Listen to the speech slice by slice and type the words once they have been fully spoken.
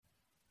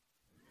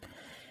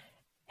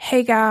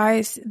Hey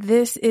guys,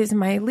 this is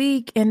my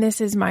leak and this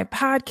is my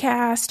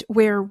podcast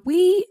where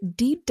we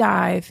deep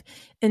dive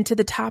into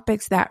the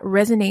topics that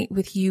resonate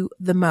with you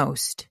the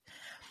most.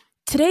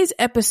 Today's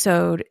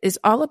episode is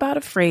all about a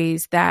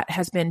phrase that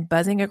has been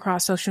buzzing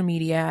across social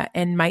media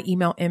and my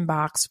email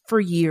inbox for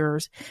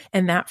years,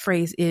 and that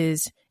phrase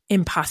is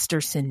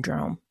imposter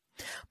syndrome.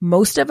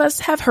 Most of us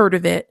have heard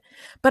of it,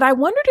 but I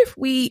wondered if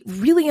we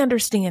really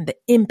understand the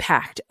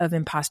impact of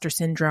imposter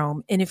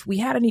syndrome and if we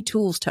had any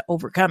tools to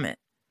overcome it.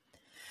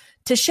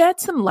 To shed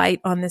some light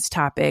on this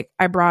topic,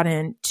 I brought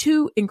in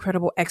two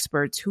incredible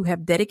experts who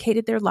have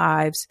dedicated their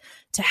lives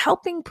to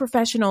helping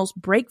professionals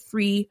break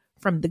free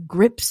from the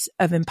grips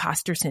of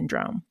imposter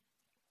syndrome.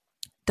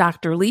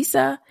 Dr.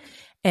 Lisa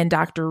and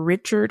Dr.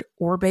 Richard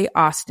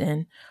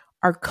Orbe-Austin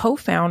are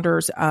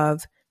co-founders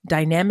of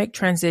Dynamic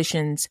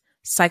Transitions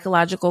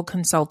Psychological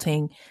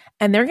Consulting,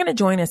 and they're going to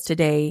join us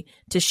today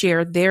to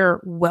share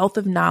their wealth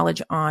of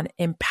knowledge on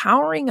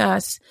empowering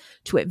us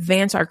to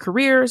advance our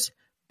careers,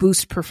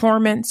 boost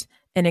performance,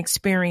 and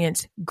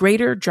experience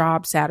greater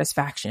job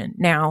satisfaction.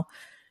 Now,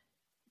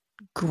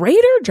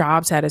 greater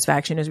job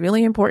satisfaction is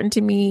really important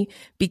to me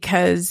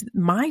because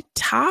my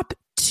top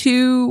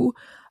two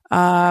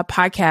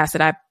podcasts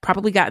that I've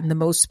probably gotten the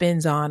most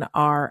spins on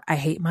are I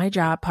Hate My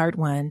Job Part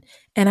 1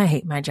 and I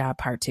Hate My Job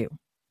Part 2.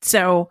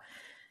 So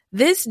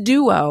this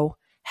duo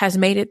has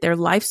made it their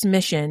life's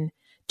mission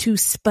to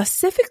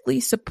specifically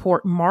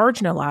support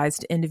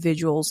marginalized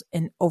individuals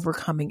in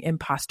overcoming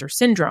imposter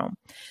syndrome.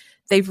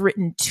 They've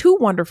written two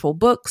wonderful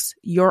books,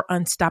 Your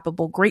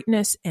Unstoppable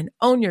Greatness and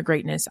Own Your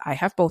Greatness. I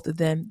have both of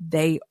them.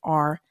 They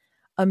are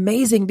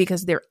amazing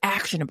because they're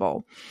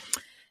actionable.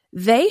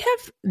 They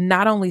have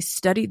not only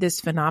studied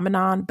this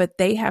phenomenon, but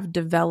they have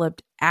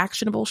developed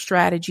actionable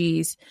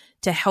strategies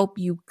to help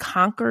you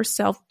conquer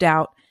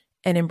self-doubt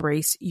and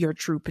embrace your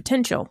true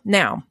potential.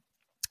 Now,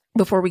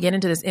 before we get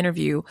into this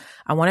interview,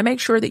 I want to make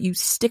sure that you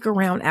stick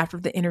around after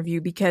the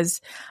interview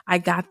because I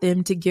got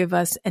them to give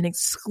us an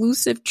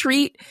exclusive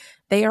treat.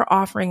 They are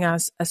offering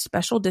us a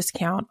special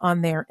discount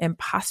on their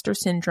Imposter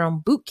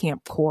Syndrome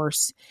Bootcamp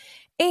course.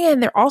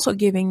 And they're also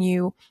giving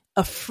you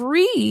a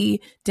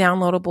free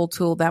downloadable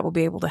tool that will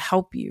be able to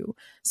help you.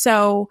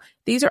 So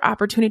these are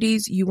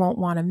opportunities you won't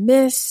want to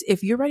miss.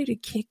 If you're ready to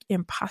kick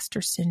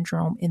imposter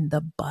syndrome in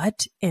the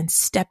butt and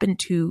step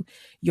into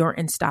your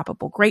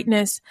unstoppable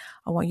greatness,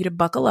 I want you to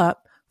buckle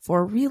up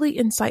for a really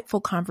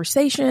insightful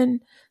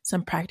conversation,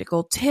 some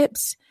practical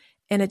tips,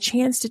 and a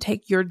chance to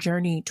take your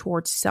journey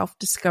towards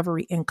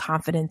self-discovery and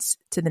confidence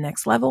to the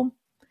next level.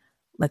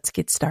 Let's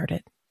get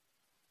started.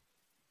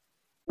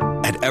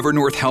 At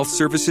Evernorth Health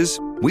Services,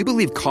 we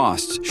believe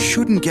costs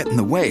shouldn't get in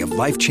the way of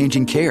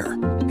life-changing care,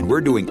 and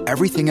we're doing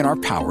everything in our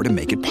power to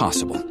make it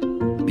possible.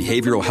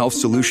 Behavioral health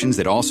solutions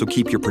that also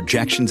keep your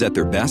projections at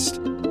their best?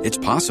 It's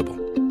possible.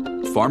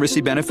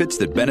 Pharmacy benefits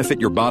that benefit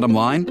your bottom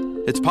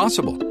line? It's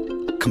possible.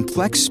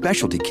 Complex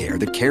specialty care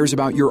that cares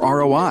about your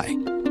ROI?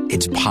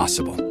 It's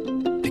possible.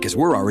 Because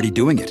we're already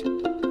doing it.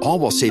 All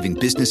while saving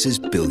businesses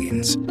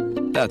billions.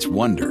 That's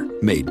Wonder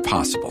made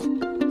possible.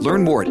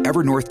 Learn more at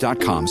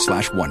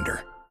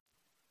evernorth.com/wonder.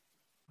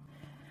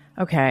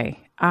 Okay,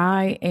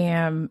 I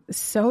am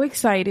so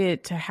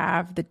excited to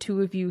have the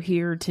two of you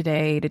here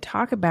today to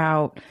talk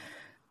about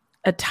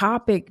a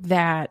topic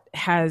that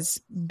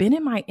has been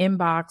in my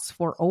inbox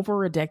for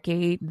over a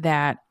decade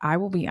that I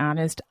will be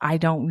honest, I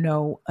don't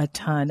know a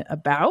ton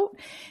about.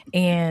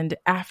 And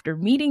after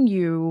meeting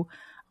you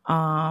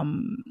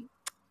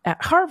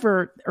at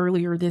Harvard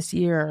earlier this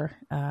year,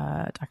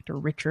 Dr.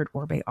 Richard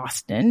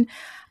Orbe-Austin,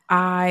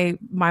 my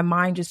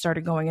mind just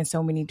started going in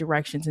so many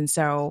directions. And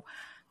so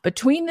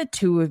between the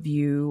two of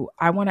you,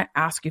 I want to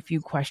ask a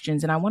few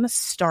questions, and I want to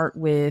start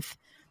with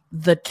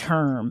the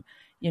term.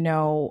 You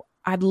know,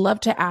 I'd love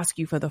to ask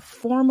you for the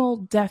formal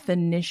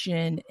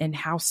definition and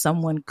how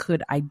someone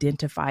could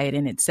identify it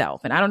in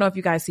itself. And I don't know if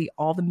you guys see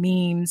all the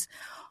memes,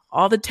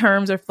 all the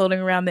terms are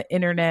floating around the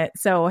internet.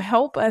 So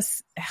help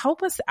us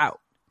out.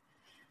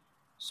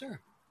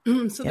 Sure.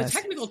 So Yes.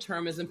 the technical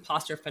term is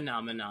imposter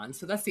phenomenon.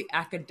 So that's the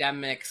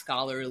academic,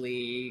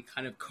 scholarly,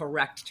 kind of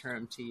correct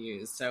term to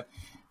use. So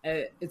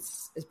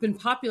it's been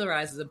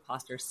popularized as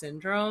imposter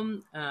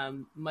syndrome,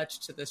 much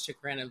to the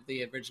chagrin of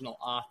the original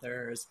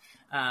authors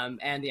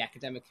and the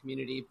academic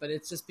community, but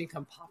it's just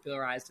become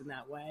popularized in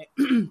that way.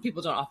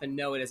 People don't often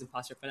know it as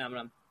imposter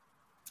phenomenon.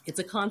 It's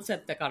a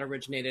concept that got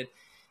originated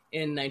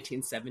in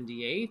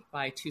 1978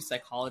 by two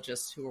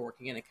psychologists who were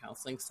working in a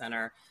counseling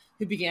center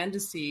who began to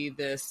see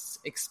this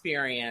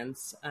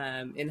experience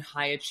in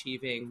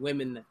high-achieving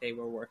women that they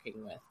were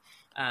working with,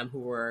 who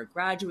were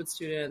graduate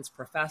students,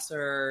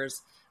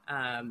 professors,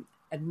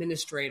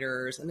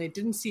 administrators, and they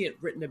didn't see it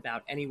written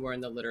about anywhere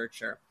in the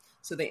literature.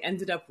 So they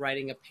ended up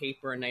writing a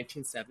paper in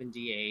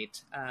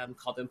 1978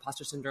 called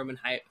Imposter Syndrome and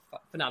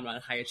Phenomenon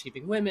in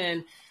High-Achieving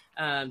Women,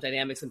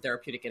 Dynamics and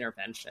Therapeutic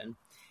Intervention.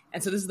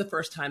 And so this is the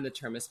first time the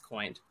term is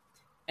coined.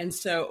 And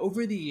so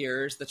over the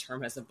years, the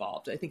term has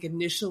evolved. I think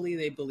initially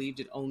they believed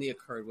it only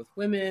occurred with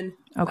women.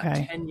 Okay.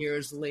 About 10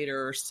 years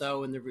later or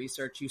so in the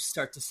research, you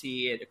start to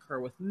see it occur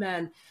with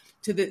men.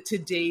 To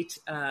date,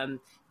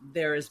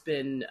 there has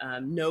been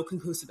no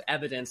conclusive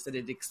evidence that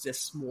it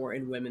exists more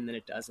in women than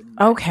it does in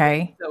men.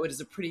 Okay. So it is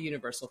a pretty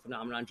universal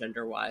phenomenon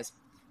gender-wise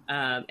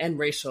and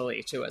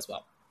racially too as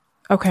well.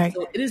 Okay.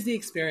 So it is the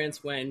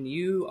experience when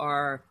you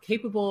are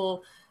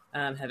capable,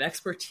 have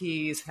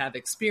expertise, have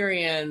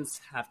experience,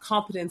 have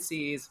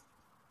competencies,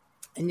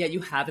 and yet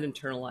you haven't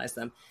internalized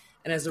them.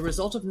 And as a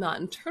result of not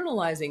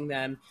internalizing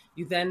them,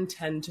 you then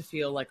tend to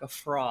feel like a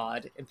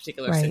fraud in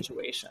particular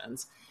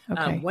situations.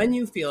 Okay. When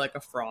you feel like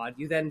a fraud,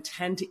 you then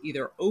tend to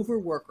either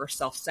overwork or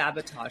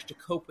self-sabotage to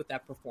cope with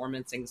that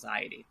performance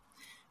anxiety.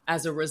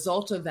 As a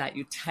result of that,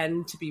 you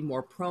tend to be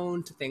more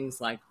prone to things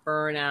like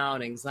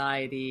burnout,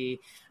 anxiety,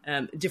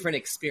 different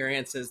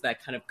experiences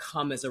that kind of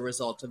come as a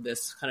result of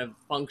this kind of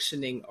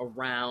functioning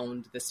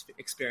around this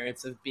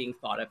experience of being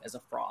thought of as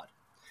a fraud.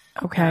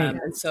 Okay.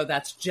 And so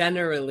that's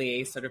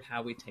generally sort of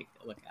how we take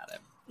a look at it.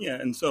 Yeah.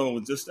 And so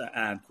just to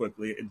add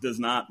quickly, it does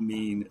not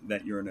mean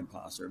that you're an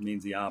imposter. It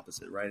means the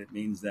opposite, right? It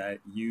means that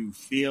you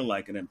feel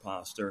like an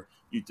imposter.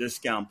 You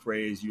discount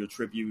praise. You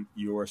attribute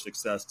your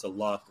success to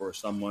luck or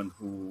someone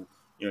who,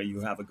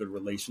 you have a good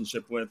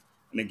relationship with.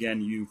 And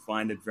again, you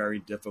find it very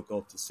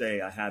difficult to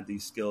say, I have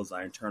these skills,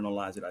 I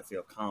internalize it, I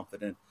feel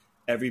confident.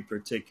 Every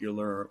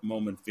particular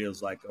moment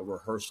feels like a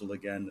rehearsal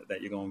again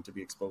that you're going to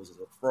be exposed as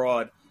a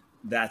fraud.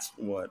 That's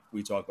what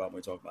we talk about when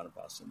we talk about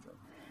imposter syndrome.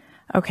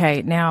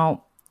 Okay.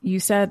 Now, you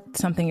said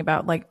something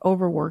about like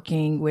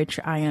overworking, which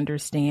I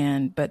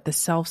understand, but the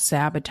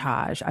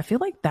self-sabotage, I feel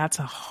like that's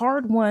a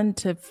hard one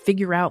to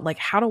figure out. Like,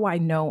 how do I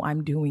know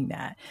I'm doing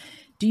that?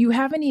 Do you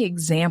have any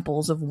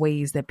examples of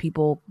ways that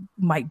people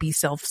might be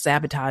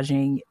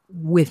self-sabotaging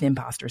with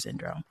imposter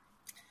syndrome?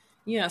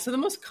 Yeah. So the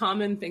most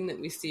common thing that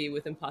we see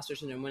with imposter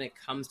syndrome when it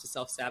comes to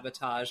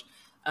self-sabotage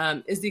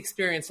is the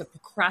experience of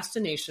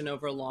procrastination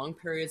over long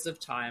periods of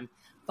time,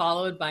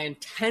 followed by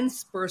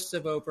intense bursts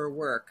of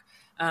overwork.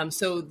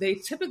 So they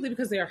typically,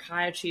 because they are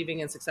high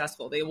achieving and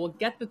successful, they will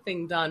get the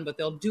thing done, but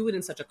they'll do it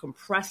in such a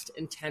compressed,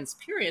 intense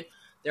period.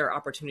 There are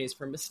opportunities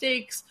for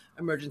mistakes,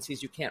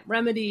 emergencies you can't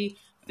remedy,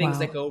 things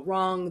that go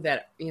wrong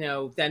that,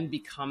 then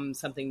become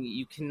something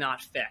you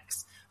cannot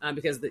fix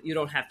because you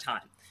don't have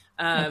time.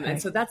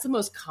 And so that's the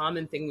most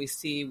common thing we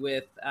see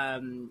with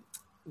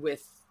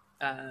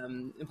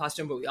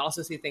imposter, but we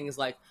also see things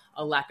like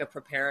a lack of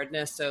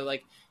preparedness. So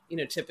like,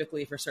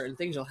 typically for certain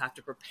things, you'll have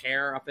to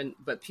prepare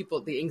but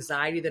people, the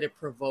anxiety that it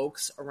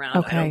provokes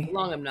around, I don't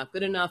belong, I'm not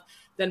good enough,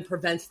 then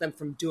prevents them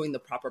from doing the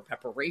proper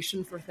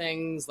preparation for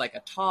things like a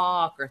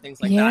talk or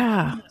things like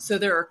that. So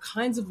there are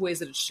kinds of ways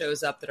that it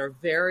shows up that are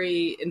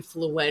very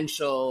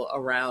influential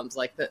around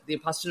like the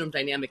imposter syndrome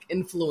dynamic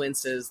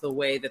influences the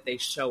way that they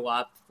show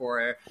up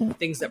for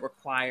things that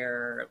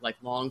require like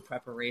long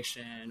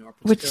preparation or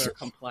particular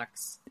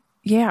complex.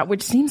 Yeah,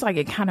 which seems like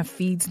it kind of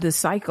feeds the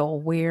cycle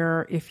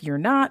where if you're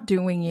not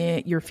doing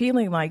it, you're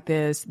feeling like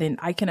this, then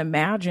I can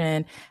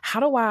imagine,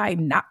 how do I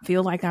not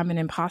feel like I'm an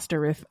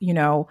imposter if,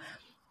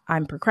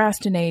 I'm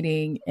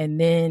procrastinating and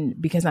then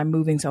because I'm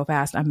moving so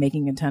fast, I'm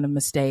making a ton of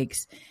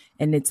mistakes.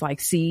 And it's like,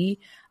 see,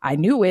 I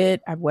knew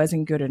it. I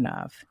wasn't good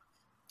enough.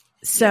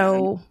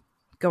 So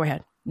go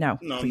ahead. No,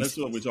 this is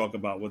what we talk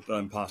about with the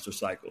imposter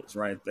cycles,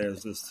 right?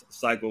 There's this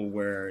cycle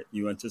where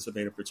you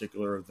anticipate a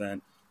particular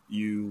event,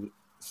 you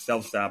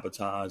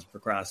self-sabotage,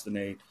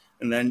 procrastinate,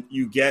 and then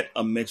you get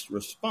a mixed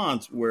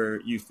response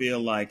where you feel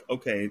like,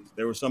 okay,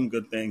 there were some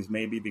good things,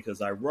 maybe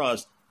because I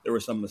rushed, there were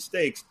some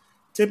mistakes.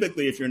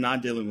 Typically, if you're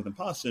not dealing with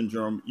imposter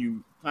syndrome,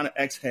 you kind of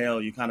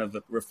exhale, you kind of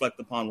reflect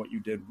upon what you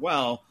did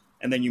well,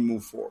 and then you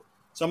move forward.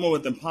 Someone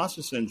with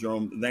imposter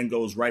syndrome then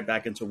goes right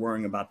back into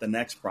worrying about the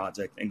next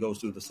project and goes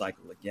through the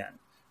cycle again.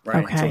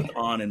 Right. Okay. So it's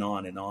on and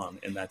on and on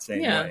in that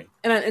same way.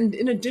 And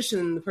in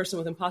addition, the person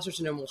with imposter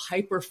syndrome will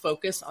hyper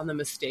focus on the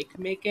mistake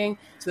making.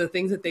 So the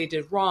things that they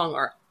did wrong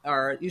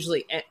are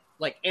usually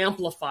like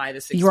amplify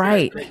this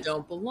experience that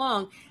don't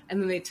belong.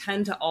 And then they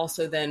tend to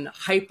also then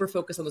hyper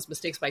focus on those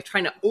mistakes by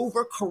trying to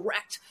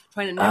overcorrect,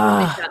 trying to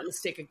never make that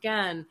mistake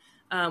again,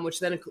 which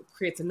then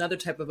creates another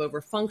type of over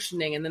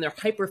functioning. And then they're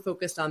hyper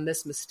focused on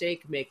this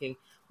mistake making,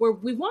 where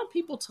we want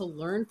people to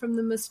learn from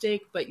the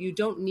mistake, but you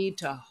don't need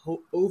to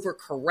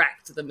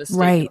overcorrect the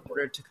mistake in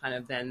order to kind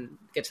of then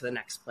get to the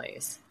next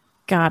place.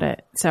 Got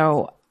it.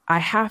 So I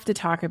have to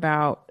talk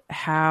about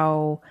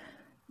how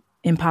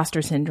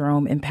imposter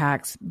syndrome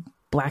impacts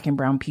Black and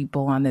brown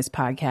people on this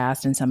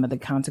podcast and some of the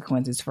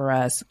consequences for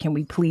us. Can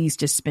we please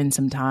just spend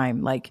some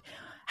time? Like,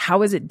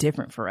 how is it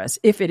different for us,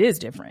 if it is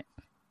different?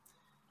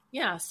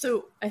 Yeah,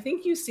 so I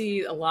think you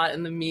see a lot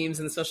in the memes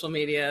and the social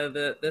media,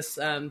 this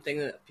thing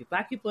that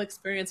Black people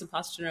experience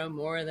imposter syndrome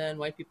more than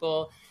white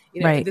people.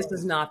 This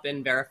has not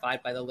been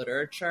verified by the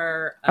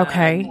literature.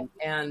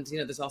 And,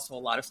 there's also a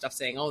lot of stuff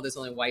saying, there's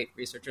only white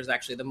researchers.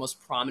 Actually, the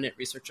most prominent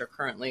researcher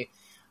currently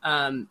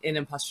in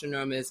Imposter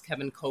Syndrome is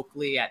Kevin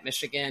Coakley at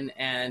Michigan,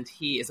 and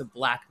he is a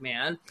Black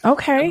man.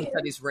 Okay. Who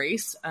studies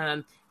race.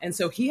 And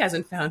so he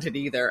hasn't found it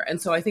either.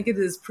 And so I think it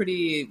is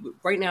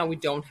right now we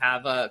don't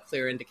have a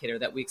clear indicator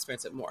that we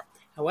experience it more.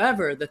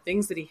 However, the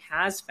things that he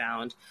has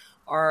found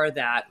are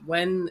that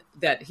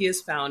he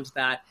has found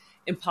that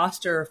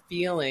imposter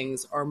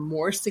feelings are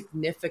more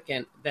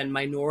significant than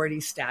minority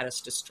status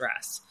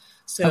distress.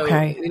 So,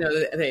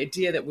 the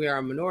idea that we are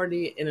a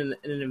minority in an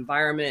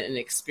environment and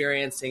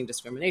experiencing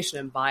discrimination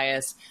and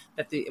bias,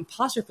 that the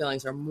imposter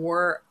feelings are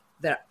more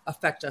that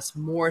affect us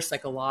more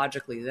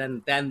psychologically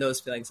than those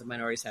feelings of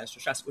minority status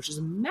distress, which is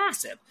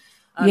massive.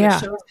 It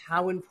shows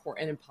how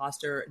important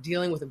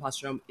dealing with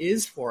imposter syndrome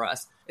is for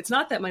us. It's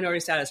not that minority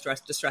status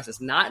distress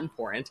is not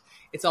important.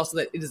 It's also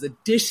that it is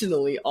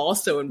additionally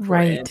also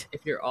important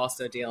if you're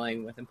also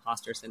dealing with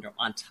imposter syndrome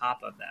on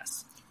top of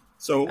this.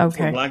 So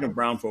for Black and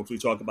brown folks, we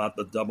talk about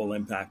the double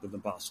impact of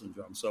imposter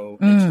syndrome. So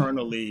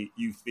internally,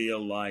 you feel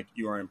like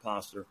you are an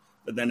imposter,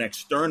 but then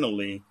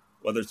externally,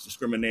 whether it's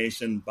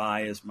discrimination,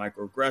 bias,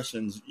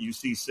 microaggressions, you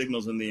see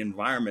signals in the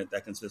environment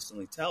that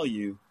consistently tell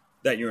you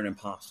that you're an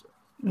imposter.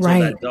 And so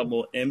that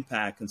double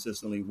impact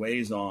consistently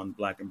weighs on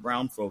Black and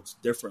brown folks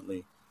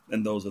differently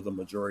than those of the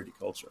majority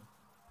culture.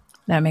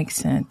 That makes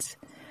sense.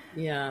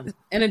 Yeah.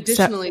 And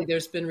additionally,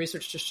 there's been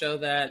research to show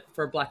that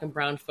for Black and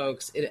brown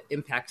folks, it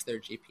impacts their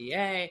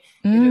GPA,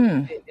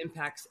 it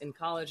impacts in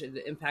college,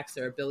 it impacts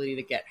their ability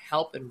to get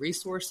help and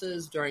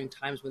resources during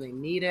times when they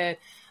need it,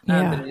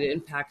 and it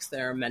impacts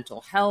their mental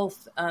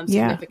health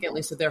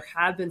significantly. So there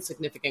have been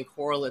significant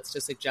correlates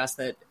to suggest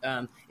that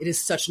it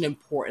is such an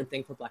important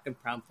thing for Black and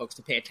brown folks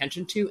to pay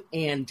attention to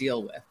and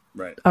deal with.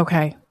 Right.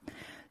 Okay.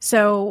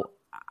 So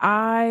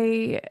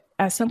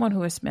as someone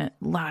who has spent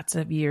lots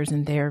of years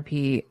in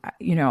therapy,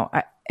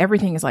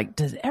 everything is like,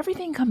 does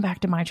everything come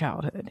back to my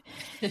childhood?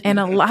 And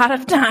a lot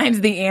of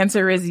times the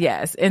answer is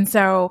yes. And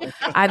so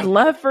I'd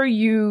love for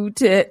you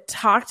to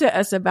talk to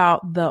us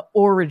about the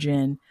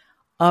origin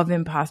of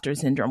imposter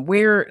syndrome.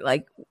 Where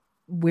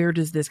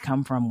does this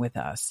come from with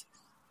us?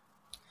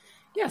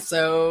 Yeah,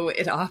 so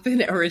it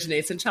often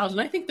originates in childhood.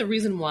 And I think the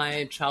reason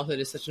why childhood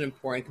is such an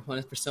important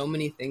component for so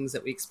many things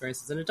that we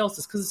experience as an adult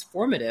is because it's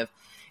formative.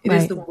 It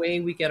is the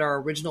way we get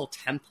our original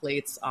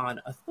templates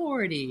on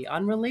authority,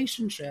 on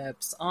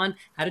relationships, on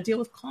how to deal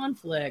with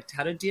conflict,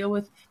 how to deal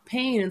with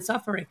pain and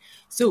suffering.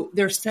 So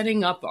they're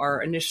setting up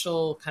our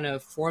initial kind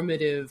of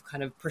formative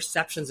kind of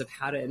perceptions of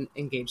how to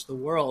engage the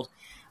world.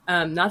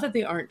 Not that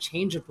they aren't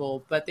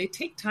changeable, but they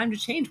take time to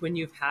change when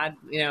you've had,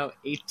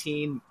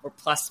 18 or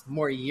plus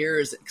more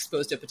years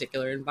exposed to a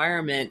particular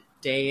environment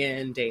day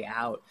in, day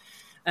out.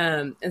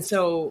 And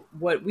so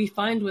what we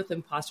find with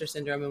imposter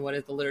syndrome and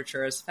what the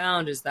literature has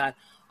found is that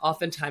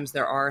oftentimes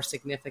there are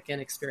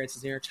significant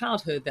experiences in your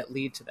childhood that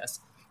lead to this.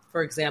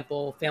 For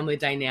example, family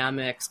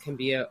dynamics can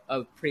be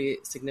play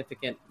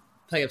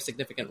a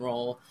significant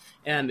role.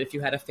 If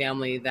you had a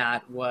family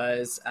that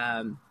was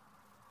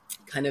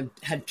kind of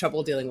had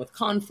trouble dealing with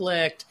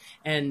conflict,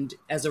 and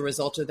as a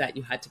result of that,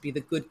 you had to be the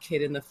good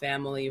kid in the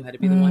family. You had to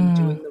be the one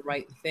doing the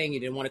right thing. You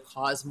didn't want to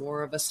cause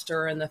more of a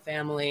stir in the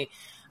family.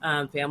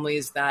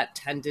 Families that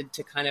tended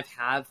to kind of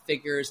have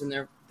figures in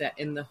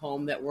the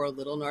home that were a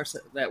little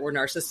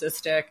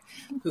narcissistic,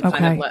 who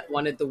kind of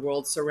wanted the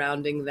world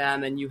surrounding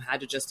them, and you had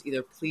to just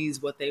either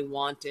please what they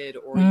wanted,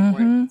 or you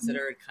weren't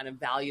considered kind of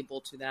valuable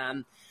to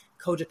them.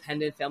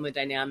 Codependent family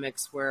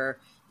dynamics where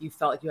you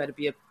felt like you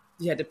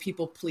had to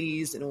people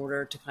please in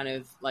order to kind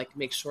of like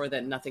make sure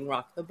that nothing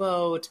rocked the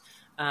boat.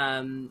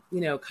 Kind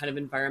of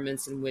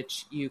environments in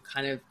which you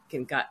kind of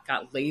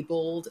got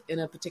labeled in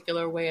a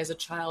particular way as a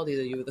child.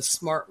 Either you were the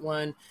smart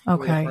one, you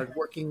were the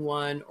hardworking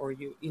one, or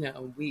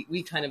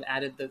we kind of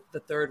added the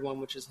third one,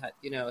 which is,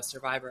 a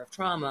survivor of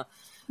trauma.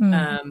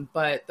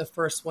 But the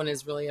first one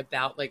is really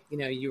about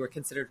you were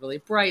considered really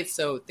bright.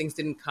 So things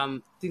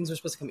were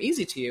supposed to come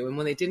easy to you. And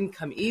when they didn't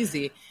come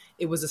easy,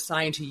 it was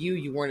assigned to you.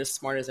 You weren't as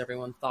smart as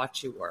everyone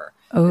thought you were.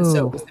 And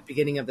so it was the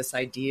beginning of this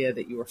idea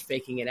that you were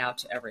faking it out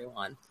to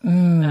everyone.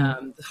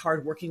 The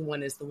hardworking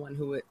one is the one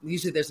who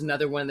usually there's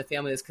another one in the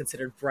family that's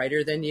considered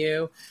brighter than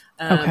you.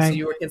 So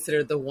you were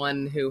considered the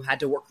one who had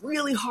to work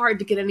really hard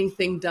to get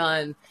anything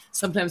done.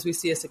 Sometimes we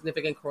see a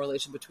significant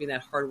correlation between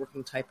that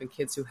hardworking type and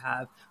kids who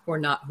are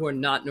not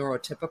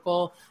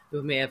neurotypical,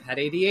 who may have had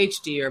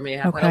ADHD or may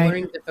have had a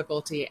learning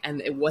difficulty,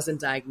 and it wasn't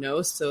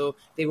diagnosed. So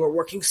they were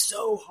working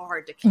so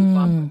hard to keep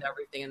up with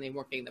everything, and they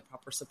weren't getting the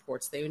proper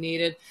supports they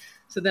needed.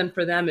 So then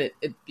for them, it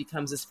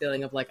becomes this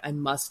feeling of like, I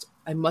must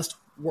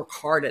work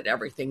hard at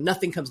everything.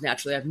 Nothing comes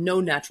naturally. I have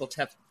no natural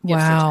gifts or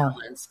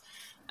talents.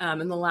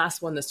 And the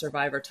last one, the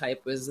survivor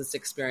type, was this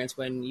experience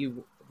when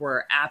you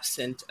were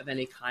absent of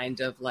any kind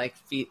of like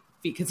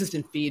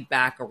consistent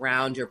feedback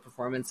around your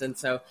performance. And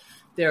so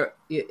there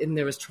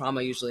was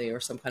trauma usually, or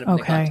some kind of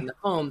neglect in the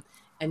home,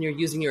 and you're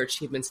using your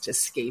achievements to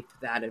escape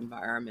that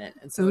environment.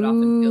 And so it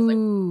often feels like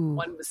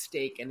one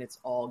mistake and it's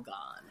all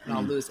gone, and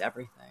I'll lose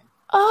everything.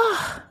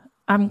 Oh,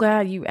 I'm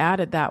glad you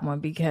added that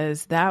one,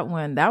 because that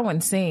one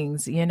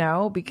sings,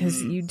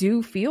 because you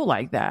do feel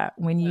like that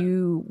when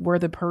you were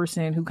the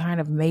person who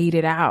kind of made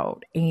it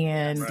out,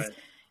 and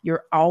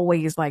you're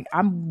always like,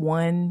 I'm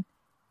one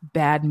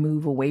bad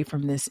move away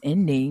from this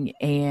ending.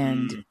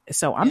 And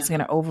so I'm just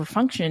going to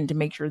overfunction to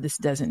make sure this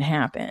doesn't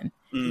happen,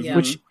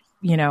 which,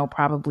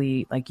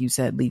 probably, like you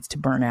said, leads to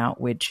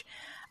burnout, which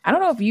I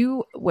don't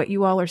know what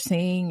you all are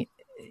saying.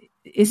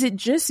 Is it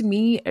just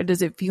me, or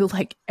does it feel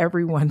like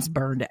everyone's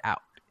burned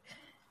out?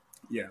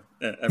 Yeah,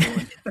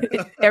 everyone.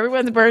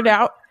 Everyone's burned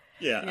out.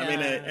 Yeah,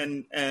 I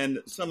mean, and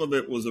some of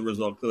it was a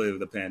result clearly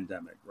of the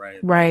pandemic, right?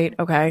 Right.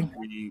 Okay.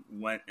 We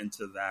went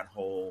into that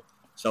whole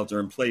shelter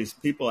in place.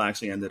 People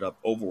actually ended up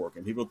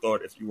overworking. People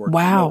thought if you worked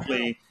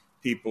remotely,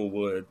 people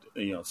would,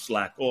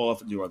 slack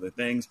off and do other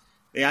things.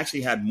 They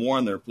actually had more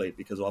on their plate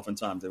because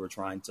oftentimes they were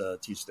trying to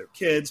teach their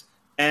kids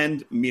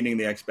and meeting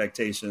the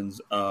expectations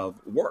of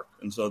work.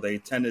 And so they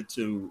tended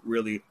to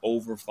really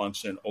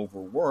overfunction,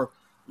 overwork,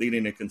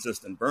 leading to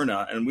consistent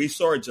burnout. And we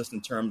saw it just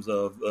in terms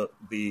of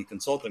the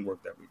consulting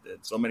work that we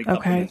did. So many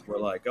companies were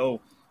like,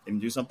 oh, can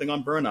you do something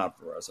on burnout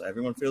for us?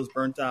 Everyone feels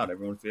burnt out.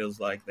 Everyone feels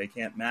like they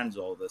can't manage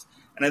all of this.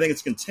 And I think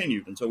it's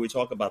continued. And so we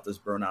talk about this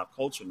burnout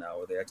culture now,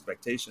 where the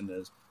expectation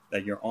is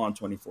that you're on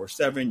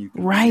 24/7. You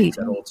can do things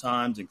at all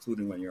times,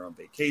 including when you're on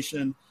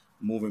vacation.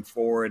 Moving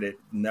forward, it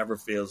never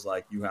feels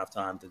like you have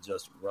time to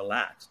just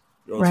relax.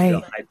 You always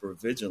feel hyper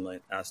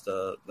vigilant as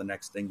to the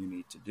next thing you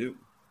need to do.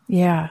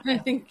 Yeah. I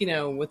think,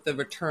 with the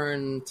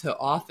return to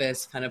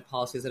office kind of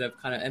policies that have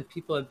and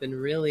people have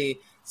been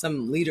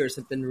some leaders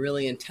have been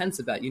really intense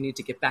about, you need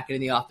to get back into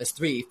the office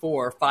 3,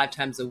 4, 5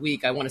 times a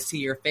week. I want to see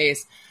your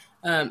face.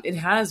 It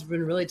has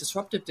been really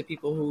disruptive to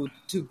people who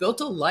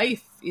built a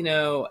life,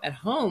 at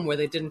home where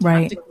they didn't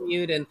have to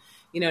commute. And,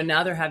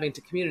 now they're having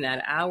to commute and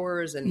add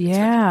hours and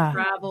have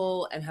to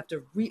travel and have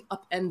to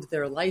upend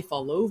their life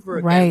all over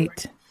again.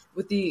 Right.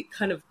 With the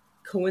kind of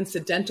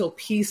coincidental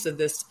piece of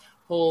this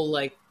whole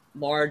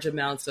large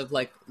amounts of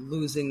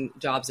losing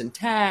jobs in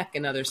tech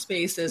and other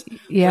spaces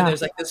where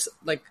there's this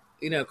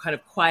kind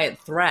of quiet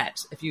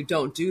threat. If you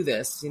don't do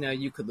this,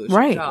 you could lose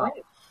your job.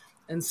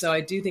 And so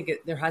I do think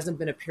there hasn't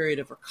been a period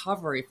of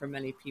recovery for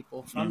many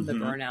people from the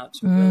burnout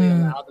to really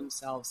allow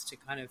themselves to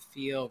kind of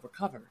feel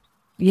recovered.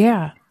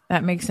 Yeah,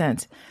 that makes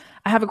sense.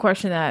 I have a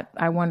question that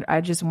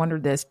I just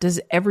wondered this. Does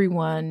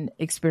everyone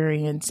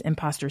experience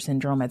imposter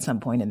syndrome at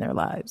some point in their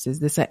lives? Is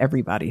this a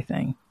everybody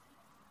thing?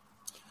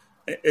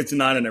 It's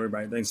not an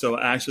everybody thing. So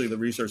actually the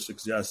research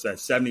suggests that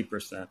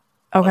 70%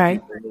 of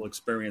people will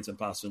experience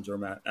imposter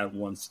syndrome at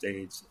one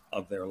stage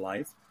of their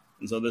life.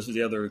 And so this is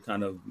the other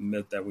kind of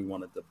myth that we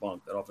want to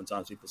debunk, that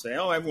oftentimes people say,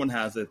 oh, everyone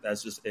has it.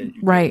 That's just it.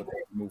 You can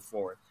move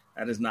forward.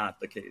 That is not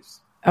the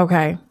case.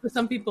 Okay. For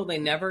some people, they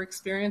never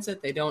experience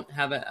it. They don't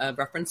have a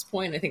reference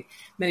point. I think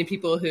many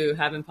people who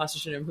have imposter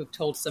syndrome who've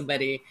told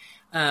somebody,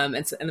 and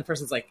the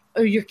person's like,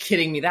 oh, you're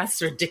kidding me. That's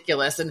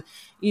ridiculous. And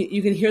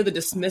you can hear the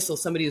dismissal.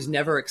 Somebody who's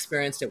never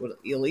experienced it will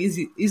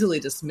easily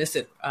dismiss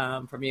it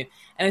from you.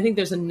 And I think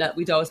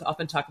we'd always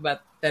often talk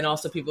about then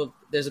also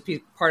there's a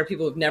part of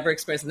people who've never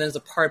experienced, and then there's a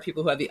part of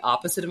people who have the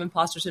opposite of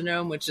imposter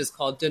syndrome, which is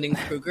called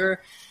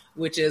Dunning-Kruger,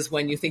 which is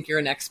when you think you're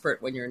an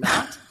expert when you're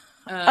not.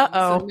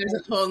 So there's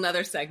a whole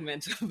nother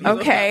segment.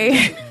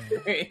 Okay.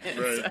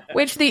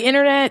 Which the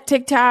internet,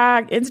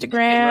 TikTok,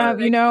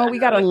 Instagram, we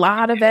got a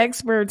lot of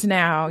experts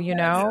now,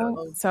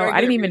 so I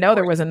didn't even know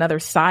there was another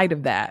side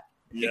of that.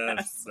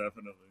 Yes,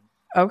 definitely.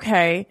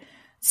 Okay.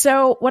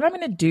 So what I'm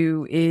going to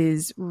do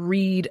is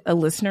read a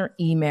listener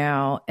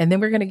email, and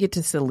then we're going to get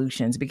to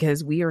solutions,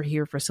 because we are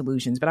here for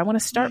solutions. But I want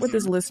to start with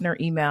this listener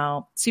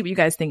email, see what you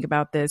guys think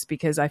about this,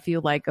 because I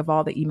feel like of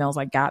all the emails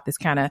I got, this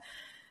kind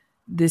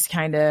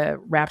of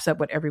wraps up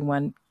what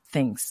everyone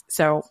thinks.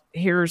 So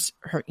here's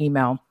her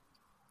email.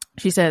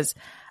 She says,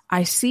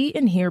 I see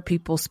and hear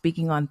people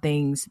speaking on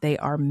things they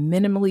are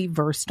minimally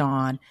versed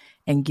on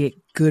and get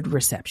good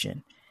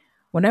reception.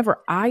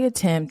 Whenever I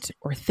attempt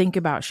or think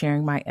about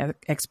sharing my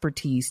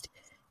expertise,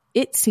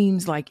 it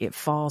seems like it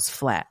falls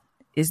flat.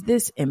 Is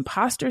this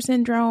imposter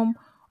syndrome,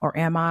 or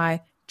am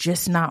I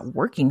just not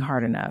working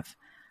hard enough?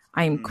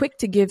 I am quick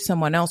to give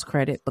someone else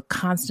credit, but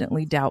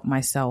constantly doubt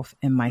myself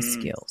and my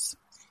skills.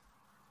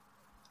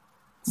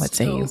 What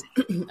say you?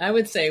 I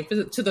would say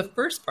to the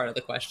first part of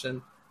the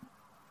question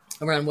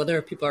around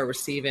whether people are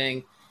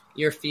receiving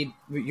your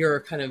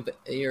you're kind of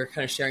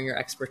sharing your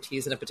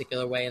expertise in a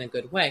particular way, in a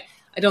good way.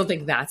 I don't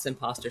think that's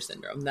imposter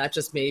syndrome. That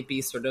just may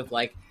be sort of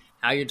like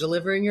how you're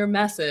delivering your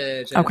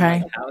message, and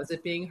how is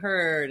it being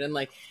heard,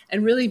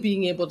 and really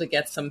being able to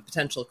get some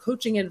potential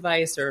coaching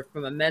advice or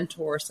from a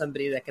mentor,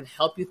 somebody that can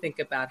help you think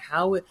about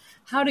how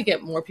to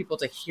get more people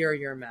to hear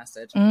your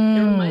message. It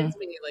reminds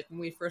me when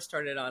we first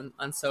started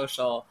on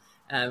social.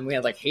 We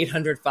had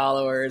 800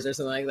 followers or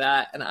something like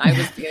that. And I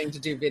was beginning to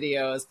do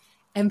videos,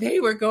 and they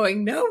were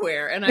going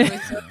nowhere. And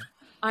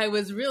I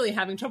was really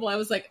having trouble. I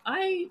was like,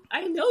 I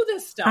know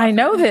this stuff. I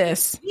know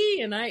this.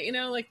 And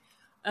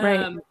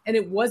and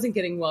it wasn't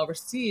getting well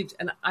received.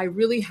 And I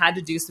really had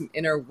to do some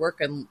inner work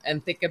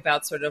and think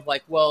about sort of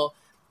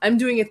I'm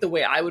doing it the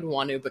way I would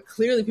want to, but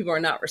clearly people are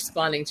not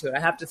responding to it. I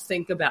have to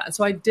think about, and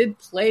so I did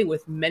play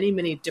with many,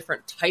 many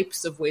different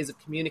types of ways of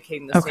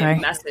communicating the same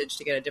message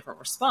to get a different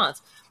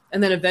response.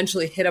 And then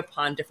eventually hit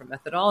upon different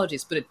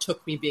methodologies, but it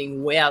took me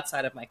being way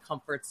outside of my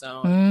comfort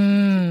zone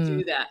to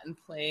do that and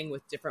playing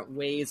with different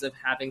ways of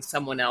having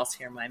someone else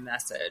hear my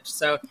message.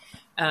 So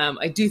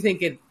I do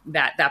think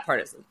that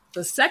part isn't.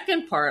 The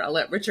second part, I'll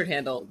let Richard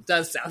handle,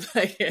 does sound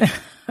like it.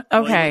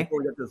 Okay. Before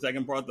we get to the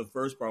second part, the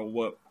first part,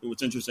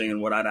 what's interesting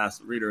and what I'd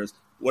ask the reader is,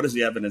 what is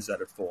the evidence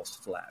that it falls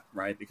flat,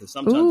 right? Because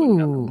sometimes when you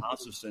have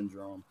imposter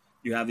syndrome,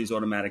 you have these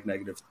automatic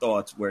negative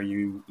thoughts where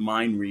you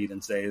mind read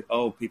and say,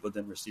 oh, people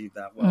didn't receive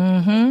that well.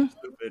 People are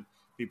stupid.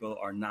 People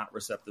are not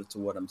receptive to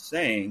what I'm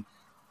saying.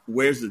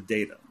 Where's the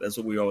data? That's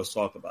what we always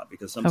talk about,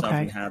 because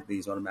sometimes we have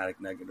these automatic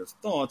negative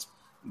thoughts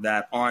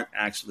that aren't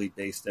actually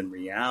based in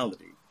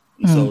reality.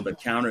 And so to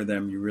counter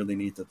them, you really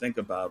need to think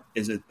about,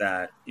 is it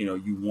that,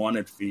 you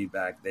wanted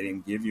feedback, they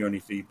didn't give you any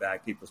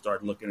feedback, people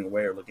start looking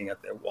away or looking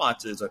at their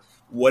watches, or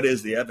what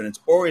is the evidence?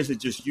 Or is it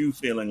just you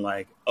feeling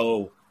like,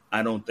 oh,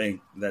 I don't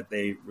think that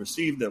they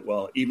received it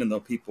well, even though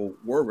people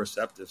were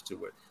receptive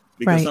to it.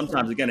 Because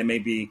sometimes, again, it may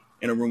be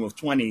in a room of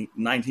 20,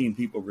 19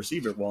 people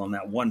receive it well, and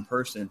that one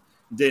person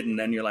didn't.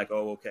 And you're like,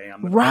 oh, okay,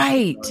 I'm going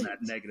to on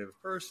that negative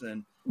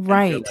person and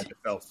feel like it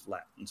fell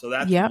flat. And so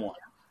that's one,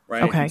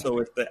 right? Okay. And so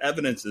if the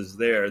evidence is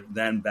there,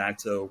 then back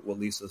to what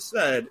Lisa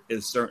said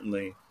is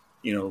certainly,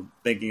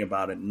 thinking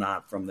about it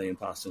not from the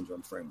imposter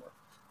syndrome framework.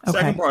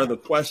 Second part of the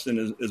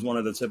question is one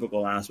of the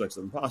typical aspects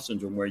of imposter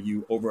syndrome, where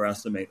you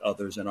overestimate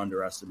others and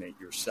underestimate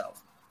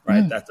yourself,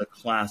 right? That's a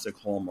classic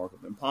hallmark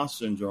of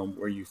imposter syndrome,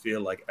 where you feel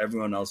like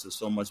everyone else is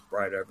so much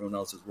brighter, everyone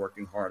else is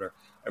working harder,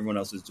 everyone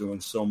else is doing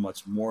so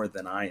much more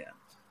than I am.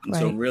 And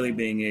so really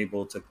being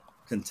able to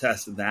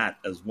contest that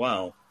as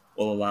well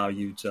will allow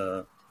you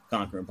to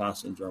conquer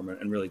imposter syndrome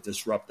and really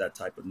disrupt that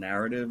type of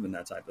narrative and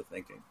that type of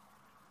thinking.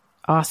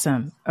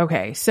 Awesome.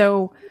 Okay.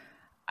 So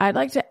I'd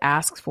like to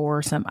ask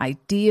for some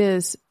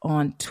ideas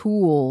on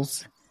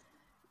tools,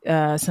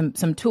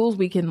 some tools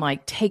we can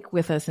take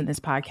with us in this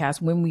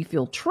podcast when we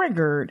feel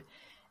triggered.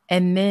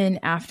 And then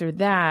after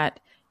that,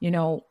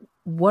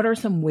 what are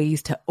some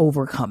ways to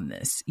overcome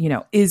this?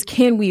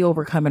 Can we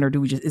overcome it, or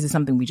is it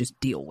something we just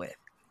deal with?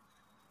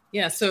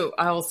 Yeah. So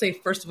I will say,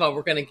 first of all,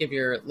 we're going to give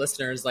your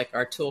listeners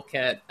our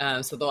toolkit.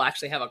 So they'll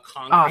actually have a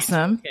concrete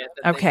toolkit.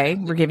 Okay.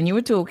 We're giving you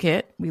a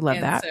toolkit. We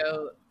love that.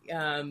 So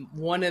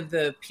one of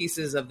the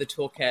pieces of the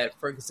toolkit,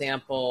 for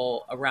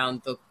example,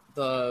 around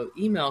the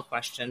email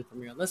question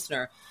from your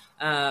listener,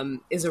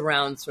 is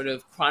around sort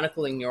of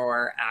chronicling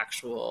your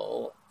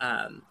actual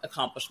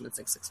accomplishments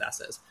and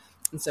successes.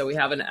 And so we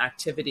have an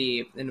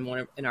activity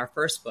in our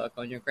first book,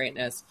 Own Your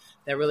Greatness,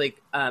 that really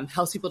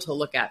helps people to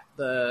look at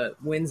the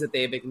wins that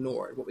they've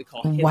ignored, what we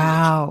call hidden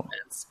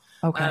achievements.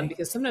 Okay.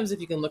 Because sometimes if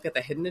you can look at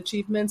the hidden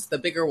achievements, the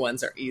bigger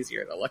ones are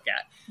easier to look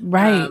at.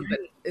 Right. But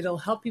it'll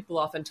help people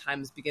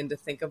oftentimes begin to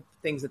think of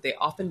things that they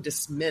often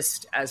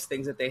dismissed as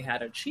things that they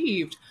had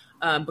achieved,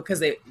 because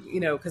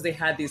they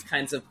had these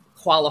kinds of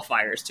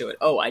qualifiers to it.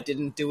 Oh, I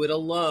didn't do it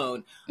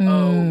alone.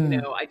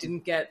 Oh, I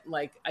didn't get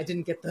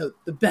the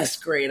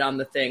best grade on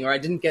the thing, or I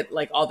didn't get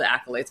all the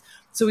accolades.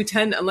 So we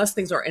tend, unless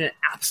things are in an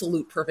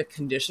absolute perfect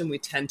condition, we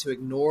tend to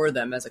ignore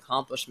them as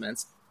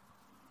accomplishments.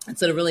 And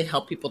so to really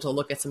help people to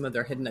look at some of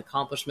their hidden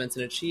accomplishments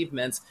and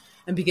achievements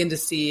and begin to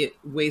see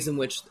ways in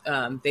which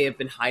they have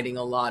been hiding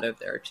a lot of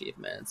their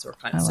achievements or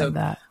kind of. So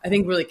that. I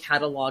think really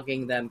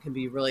cataloging them can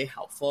be really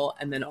helpful.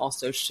 And then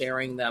also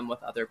sharing them with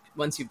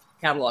once you've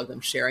cataloged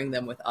them, sharing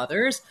them with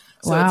others.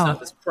 So it's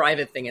not this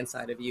private thing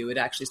inside of you. It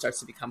actually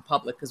starts to become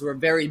public, because we're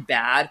very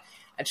bad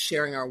at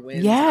sharing our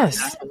wins, our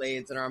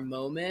accolades, and our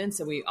moments.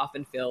 And we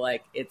often feel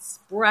like it's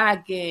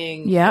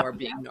bragging or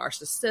being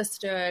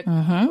narcissistic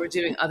or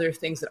doing other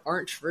things that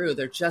aren't true.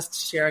 They're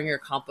just sharing your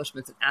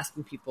accomplishments and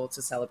asking people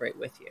to celebrate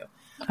with you.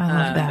 I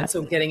love that. And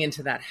so getting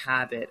into that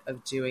habit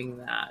of doing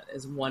that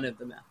is one of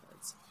the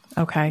methods.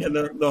 Okay.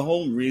 Yeah, the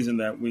whole reason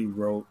that we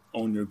wrote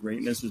Own Your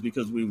Greatness is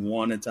because we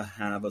wanted to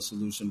have a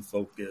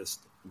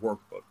solution-focused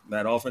workbook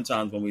that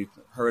oftentimes when we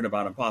heard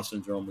about imposter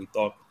syndrome, we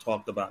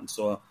talked about and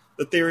saw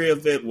the theory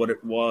of it, what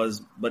it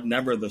was, but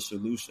never the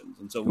solutions.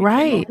 And so we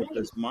came up with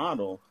this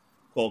model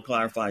called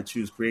Clarify,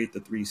 Choose, Create, the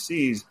 3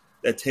 C's,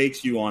 that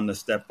takes you on the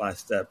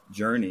step-by-step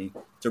journey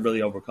to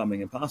really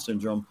overcoming imposter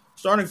syndrome,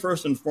 starting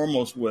first and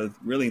foremost with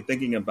really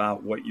thinking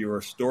about what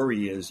your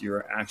story is,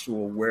 your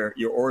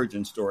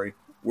origin story.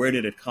 Where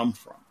did it come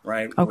from,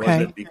 right? Okay.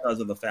 Was it because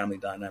of the family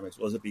dynamics?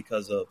 Was it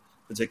because of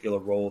a particular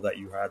role that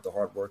you had, the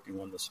hardworking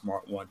one, the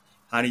smart one?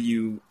 How do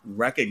you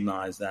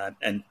recognize that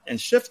and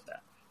shift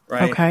that,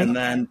 right? Okay. And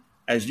then,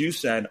 as you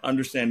said,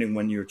 understanding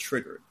when you're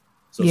triggered.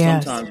 So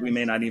sometimes we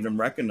may not even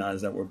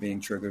recognize that we're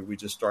being triggered. We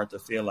just start to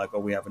feel like, oh,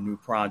 we have a new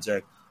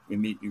project, we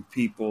meet new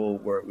people,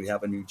 we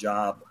have a new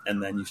job,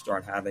 and then you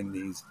start having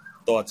these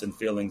thoughts and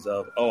feelings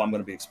of, oh, I'm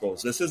going to be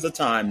exposed. This is the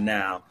time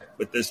now.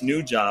 With this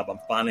new job, I'm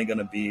finally going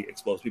to be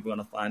exposed. People are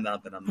going to find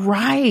out that I'm not.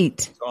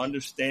 Right. So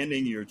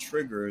understanding your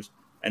triggers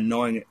and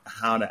knowing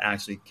how to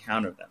actually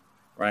counter them,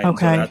 right?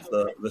 Okay. And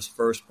so that's this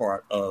first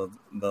part of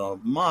the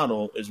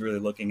model is really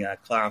looking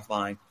at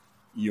clarifying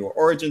your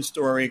origin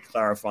story,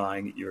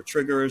 clarifying your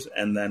triggers,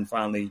 and then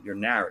finally your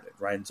narrative,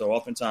 right? And so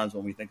oftentimes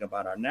when we think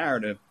about our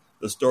narrative,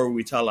 the story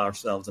we tell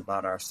ourselves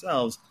about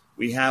ourselves,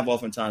 we have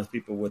oftentimes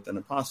people with an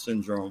imposter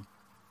syndrome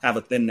have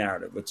a thin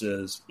narrative, which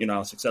is, I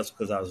was successful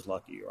because I was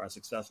lucky, or I was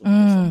successful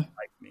because someone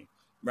liked me,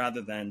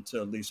 rather than,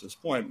 to Lisa's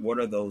point, what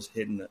are those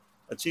hidden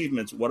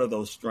achievements? What are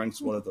those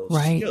strengths? What are those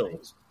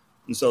skills?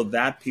 And so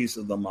that piece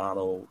of the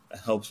model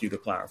helps you to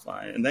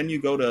clarify. And then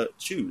you go to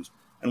choose.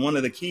 And one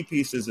of the key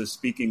pieces is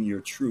speaking your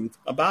truth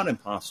about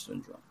imposter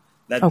syndrome,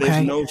 that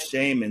there's no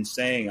shame in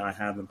saying I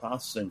have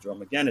imposter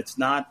syndrome. Again, it's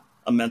not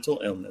a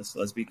mental illness.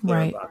 Let's be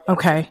clear about that.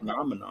 It's a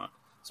phenomenon.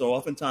 So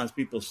oftentimes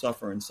people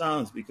suffer in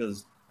silence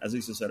because, as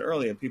Lisa said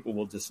earlier, people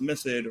will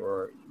dismiss it,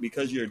 or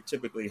because you're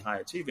typically high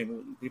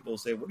achieving, people will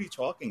say, what are you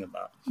talking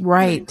about?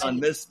 Right. You've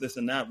done this,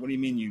 and that. What do you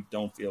mean you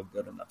don't feel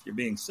good enough? You're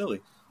being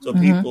silly. So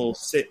people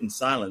sit in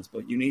silence,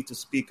 but you need to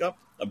speak up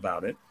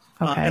about it.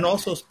 And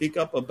also speak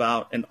up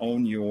about and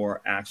own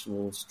your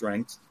actual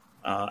strengths,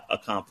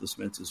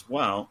 accomplishments as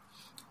well.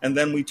 And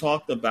then we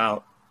talked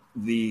about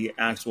the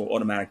actual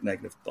automatic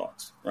negative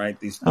thoughts, right?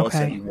 These thoughts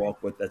that you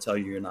walk with that tell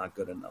you you're not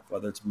good enough,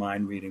 whether it's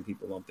mind reading,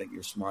 people don't think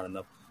you're smart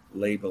enough,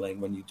 labeling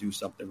when you do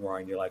something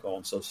wrong, you're like, oh,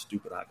 I'm so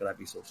stupid. How could I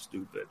be so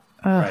stupid?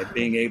 Right?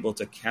 Being able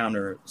to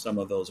counter some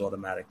of those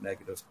automatic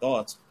negative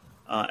thoughts.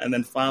 And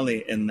then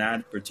finally, in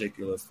that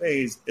particular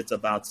phase, it's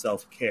about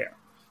self-care.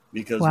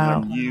 Because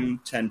when you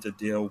tend to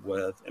deal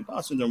with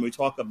imposter syndrome, we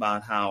talk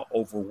about how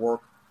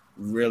overwork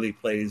really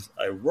plays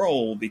a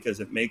role,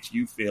 because it makes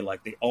you feel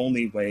like the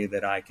only way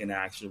that I can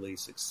actually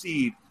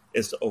succeed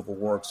is to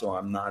overwork, so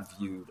I'm not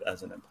viewed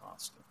as an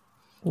imposter.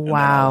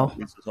 Wow.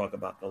 Let's talk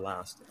about the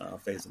last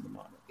phase of the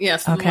model.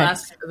 Yes,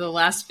 the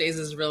last phase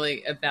is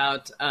really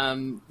about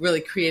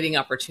really creating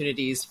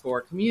opportunities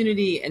for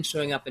community and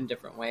showing up in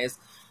different ways.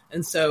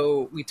 And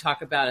so we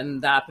talk about in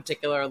that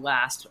particular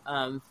last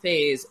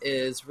phase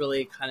is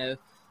really kind of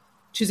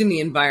choosing the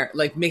environment,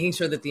 like making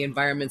sure that the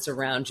environments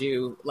around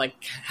you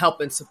like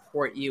help and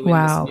support you in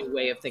this new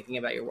way of thinking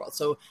about your world.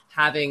 So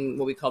having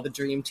what we call the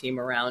dream team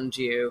around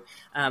you.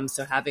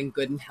 So having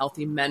good and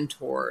healthy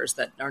mentors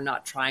that are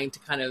not trying to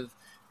kind of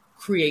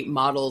create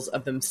models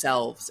of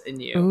themselves in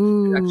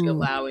you, actually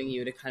allowing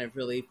you to kind of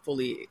really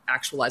fully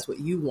actualize what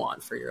you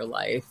want for your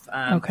life.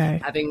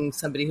 Having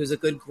somebody who's a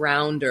good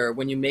grounder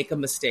when you make a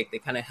mistake, they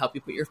kind of help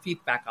you put your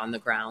feet back on the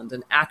ground.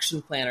 An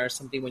action planner,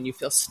 somebody when you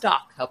feel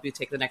stuck, help you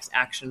take the next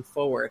action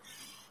forward.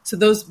 So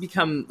those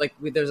become like,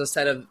 there's a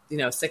set of,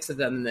 6 of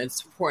them, and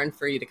it's important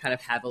for you to kind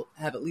of have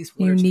at least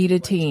one. You need a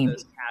team.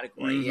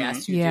 Category.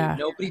 Yes, you do.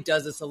 Nobody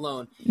does this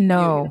alone.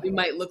 No. We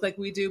might look like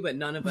we do, but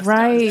none of us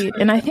does.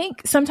 And I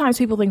think sometimes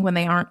people think when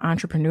they aren't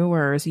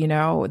entrepreneurs,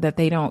 that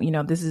they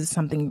don't, this is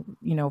something,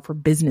 for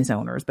business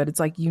owners, but it's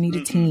like you need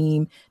a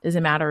team.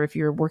 Doesn't matter if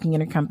you're working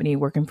in a company,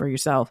 working for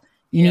yourself,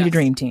 you need a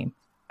dream team.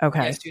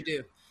 Okay. Yes, you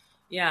do.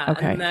 Yeah.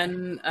 Okay. And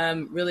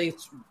then really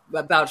it's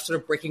about sort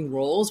of breaking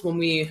roles. When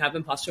we have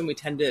imposter, we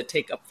tend to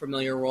take up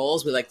familiar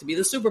roles. We like to be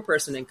the super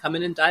person and come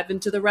in and dive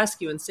into the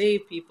rescue and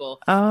save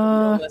people. We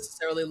don't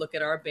necessarily look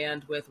at our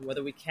bandwidth,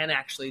 whether we can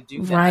actually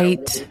do that, or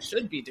whether we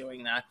should be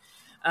doing that.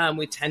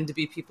 We tend to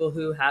be people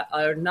who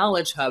are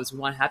knowledge hubs.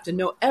 We have to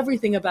know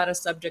everything about a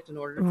subject in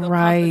order to feel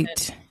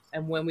confident.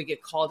 And when we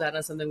get called out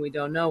on something we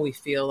don't know, we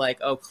feel like,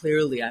 oh,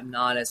 clearly I'm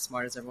not as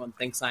smart as everyone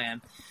thinks I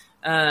am.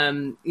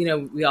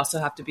 We also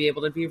have to be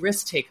able to be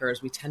risk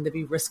takers. We tend to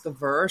be risk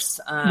averse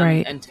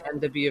and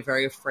tend to be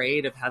very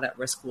afraid of how that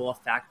risk will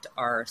affect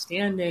our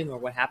standing or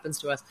what happens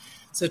to us.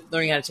 So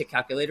learning how to take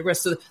calculated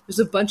risk. So there's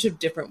a bunch of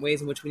different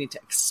ways in which we need to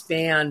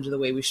expand the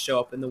way we show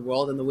up in the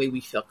world and the way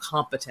we feel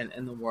competent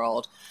in the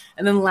world.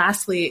 And then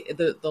lastly,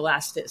 the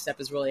last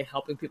step is really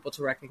helping people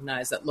to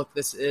recognize that, look,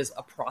 this is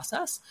a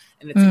process,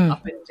 and it's an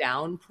up and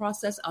down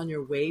process on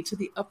your way to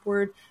the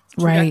upward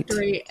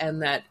trajectory.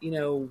 And that,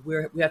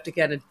 we have to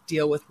get a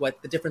deal with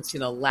what the difference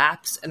between a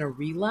lapse and a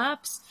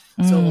relapse.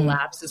 So a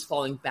lapse is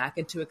falling back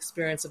into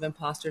experience of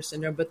imposter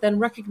syndrome, but then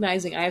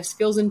recognizing I have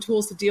skills and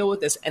tools to deal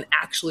with this and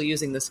actually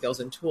using the skills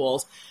and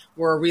tools,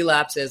 where a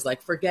relapse is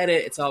like, forget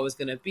it. It's always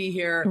going to be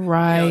here.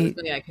 There's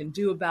nothing I can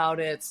do about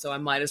it. So I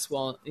might as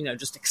well,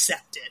 just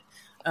accept it.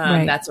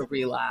 That's a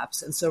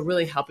relapse. And so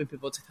really helping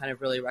people to kind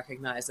of really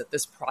recognize that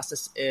this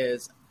process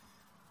is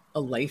a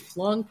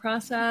lifelong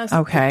process.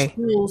 The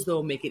tools,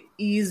 though, make it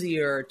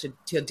easier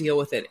to deal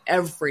with it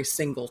every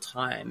single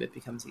time it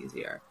becomes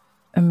easier.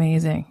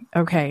 Amazing.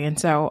 Okay. And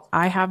so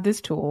I have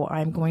this tool.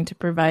 I'm going to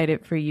provide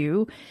it for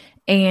you.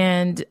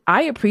 And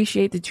I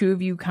appreciate the two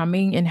of you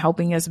coming and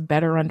helping us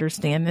better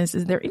understand this.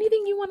 Is there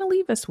anything you want to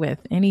leave us with?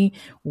 Any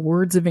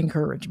words of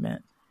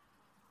encouragement?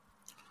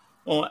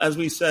 Well, as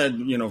we said,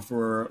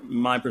 for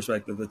my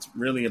perspective, it's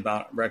really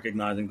about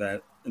recognizing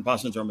that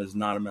imposter syndrome is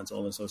not a mental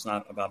illness. So it's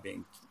not about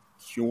being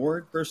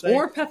cured per se,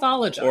 or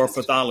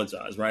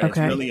pathologized, right? It's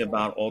really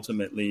about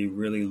ultimately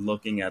really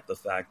looking at the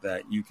fact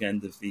that you can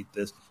defeat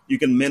this. You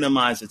can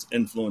minimize its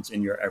influence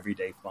in your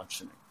everyday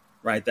functioning,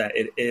 right? That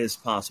it is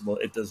possible.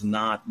 It does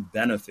not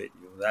benefit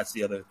you. That's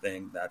the other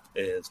thing that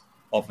is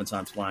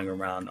oftentimes flying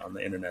around on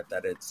the internet,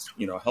 that it's,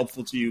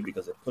 helpful to you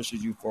because it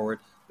pushes you forward.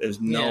 There's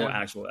no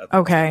actual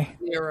evidence. Okay.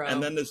 Zero.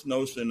 And then this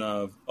notion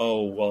of,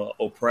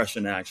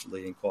 oppression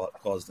actually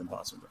caused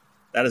imposter syndrome.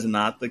 That is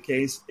not the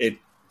case. It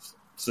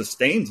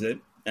sustains it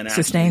and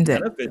actually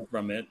benefits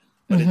from it,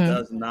 but it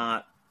does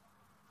not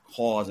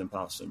cause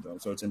imposter syndrome.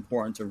 So it's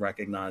important to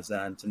recognize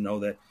that and to know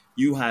that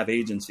you have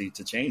agency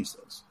to change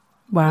this.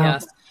 Wow.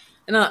 Yes.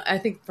 And I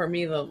think for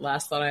me, the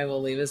last thought I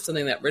will leave is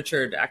something that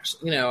Richard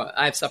actually,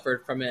 I've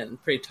suffered from it and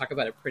talk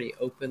about it pretty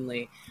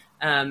openly.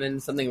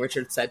 And something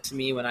Richard said to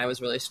me when I was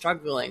really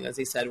struggling, as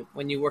he said,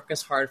 when you work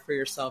as hard for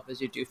yourself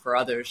as you do for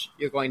others,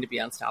 you're going to be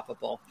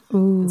unstoppable.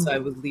 Ooh. And so I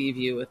would leave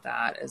you with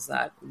that, is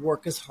that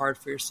work as hard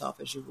for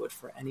yourself as you would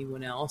for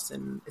anyone else.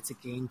 And it's a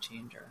game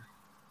changer.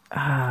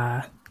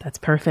 Ah, that's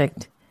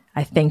perfect.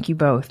 I thank you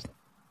both.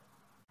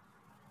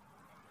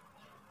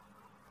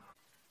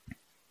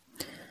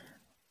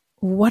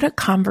 What a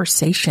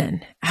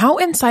conversation. How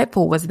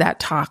insightful was that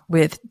talk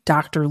with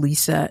Dr.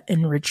 Lisa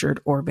and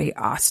Richard Orbe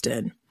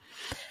Austin?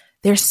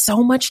 There's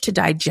so much to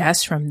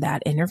digest from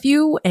that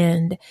interview.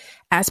 And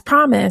as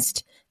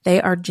promised, they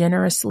are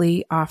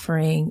generously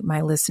offering my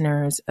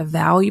listeners a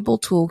valuable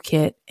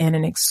toolkit and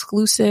an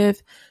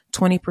exclusive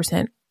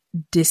 20%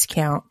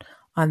 discount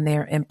on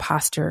their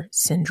Imposter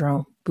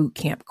Syndrome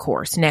Bootcamp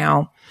course.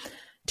 Now,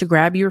 to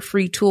grab your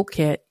free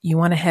toolkit, you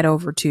want to head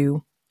over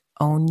to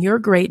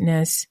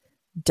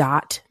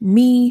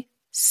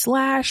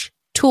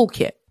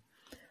ownyourgreatness.me/toolkit.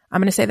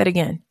 I'm going to say that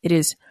again. It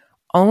is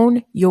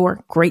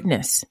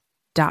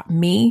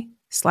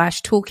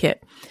ownyourgreatness.me/toolkit.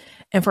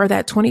 And for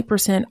that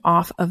 20%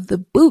 off of the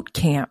boot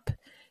camp,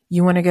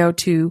 you want to go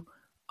to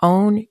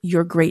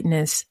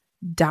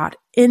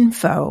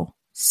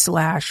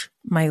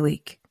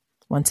ownyourgreatness.info/myleek.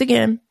 Once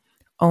again,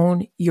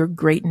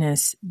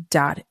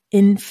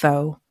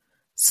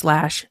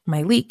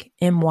 ownyourgreatness.info/myleek,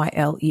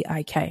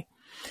 MYLEIK.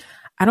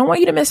 I don't want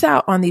you to miss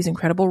out on these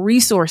incredible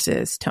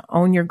resources to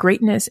own your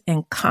greatness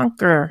and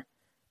conquer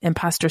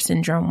imposter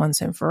syndrome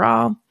once and for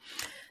all.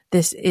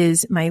 This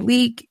is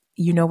Myleek.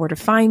 You know where to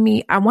find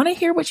me. I want to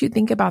hear what you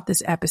think about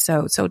this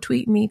episode. So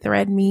tweet me,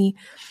 thread me,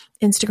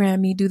 Instagram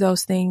me, do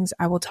those things.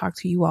 I will talk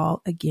to you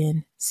all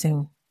again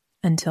soon.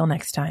 Until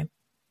next time.